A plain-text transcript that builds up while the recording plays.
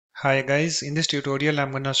Hi guys, in this tutorial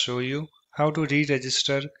I'm gonna show you how to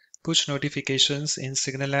re-register push notifications in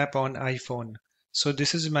Signal app on iPhone. So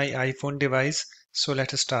this is my iPhone device, so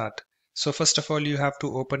let's start. So first of all you have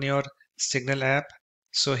to open your Signal app.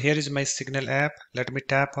 So here is my Signal app. Let me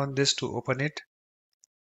tap on this to open it.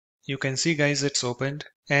 You can see guys it's opened,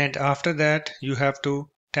 and after that you have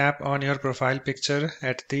to tap on your profile picture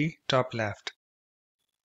at the top left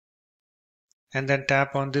and then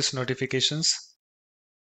tap on this notifications.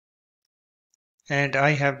 And I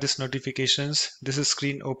have this notifications, this is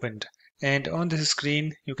screen opened, and on this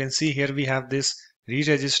screen you can see here we have this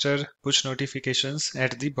re-register push notifications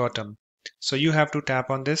at the bottom. So you have to tap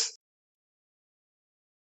on this,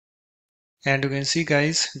 and you can see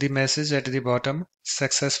guys the message at the bottom,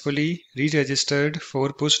 successfully re-registered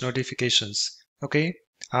for push notifications. Okay,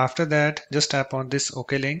 after that just tap on this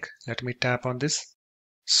OK link. Let me tap on this.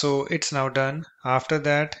 So it's now done. After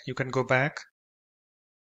that you can go back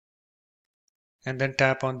and then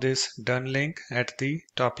tap on this done link at the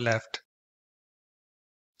top left.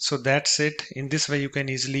 So that's it. In this way you can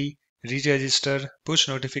easily re-register push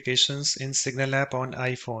notifications in Signal app on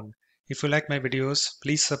iPhone. If you like my videos,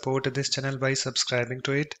 please support this channel by subscribing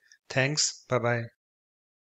to it. Thanks. Bye bye.